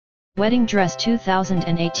Wedding dress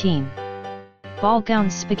 2018. Ball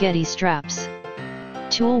gowns, spaghetti straps.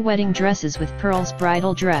 Tulle wedding dresses with pearls,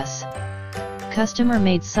 bridal dress. Customer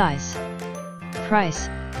made size. Price,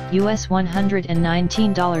 US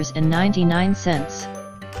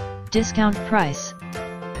 $119.99. Discount price,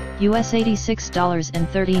 US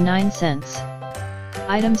 $86.39.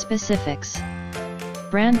 Item specifics.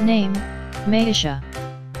 Brand name, Maisha.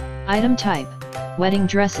 Item type, wedding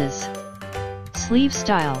dresses. Sleeve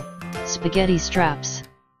style, spaghetti straps.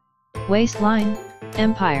 Waistline,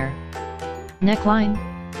 Empire. Neckline,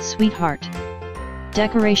 Sweetheart.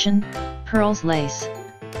 Decoration, pearls, lace.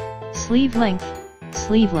 Sleeve length,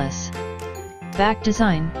 sleeveless. Back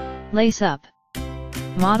design, lace up.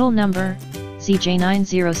 Model number,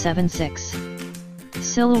 ZJ9076.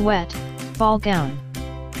 Silhouette, ball gown.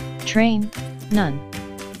 Train, none.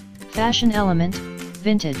 Fashion element,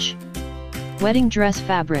 vintage. Wedding dress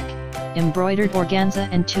fabric, embroidered organza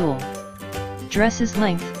and tulle. Dresses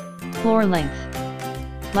length, floor length.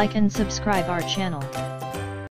 Like and subscribe our channel.